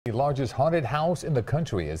The largest haunted house in the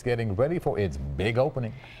country is getting ready for its big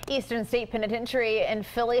opening. Eastern State Penitentiary in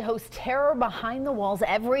Philly hosts Terror Behind the Walls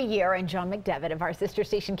every year, and John McDevitt of our sister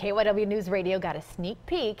station KYW News Radio got a sneak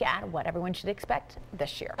peek at what everyone should expect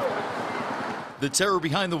this year. The Terror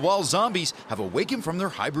Behind the Walls zombies have awakened from their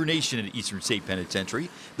hibernation at Eastern State Penitentiary.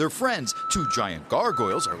 Their friends, two giant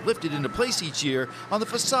gargoyles, are lifted into place each year on the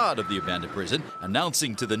facade of the abandoned prison,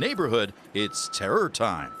 announcing to the neighborhood it's terror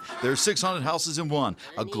time. There's 6 haunted houses in one,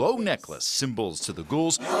 a glow necklace, symbols to the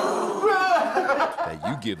ghouls that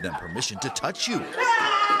you give them permission to touch you,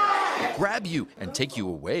 grab you, and take you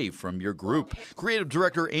away from your group. Creative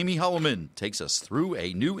director Amy Holloman takes us through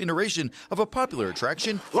a new iteration of a popular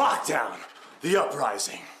attraction, Lockdown, the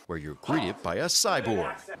Uprising, where you're greeted by a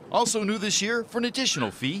cyborg. Also new this year, for an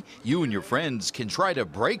additional fee, you and your friends can try to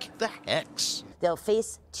break the hex. They'll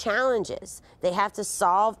face challenges. They have to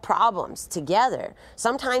solve problems together,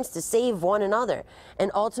 sometimes to save one another.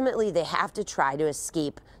 And ultimately, they have to try to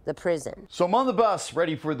escape the prison. So I'm on the bus,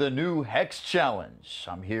 ready for the new Hex Challenge.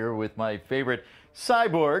 I'm here with my favorite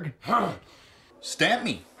cyborg. Stamp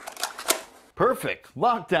me. Perfect.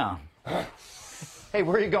 Lockdown. Hey,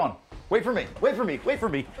 where are you going? Wait for me. Wait for me. Wait for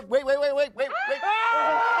me. Wait.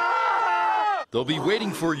 They'll be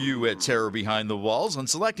waiting for you at Terror Behind the Walls on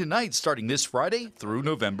selected nights starting this Friday through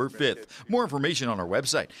November 5th. More information on our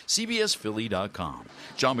website, cbsphilly.com.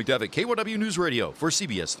 John McDevitt, KYW News Radio for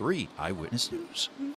CBS 3 Eyewitness News.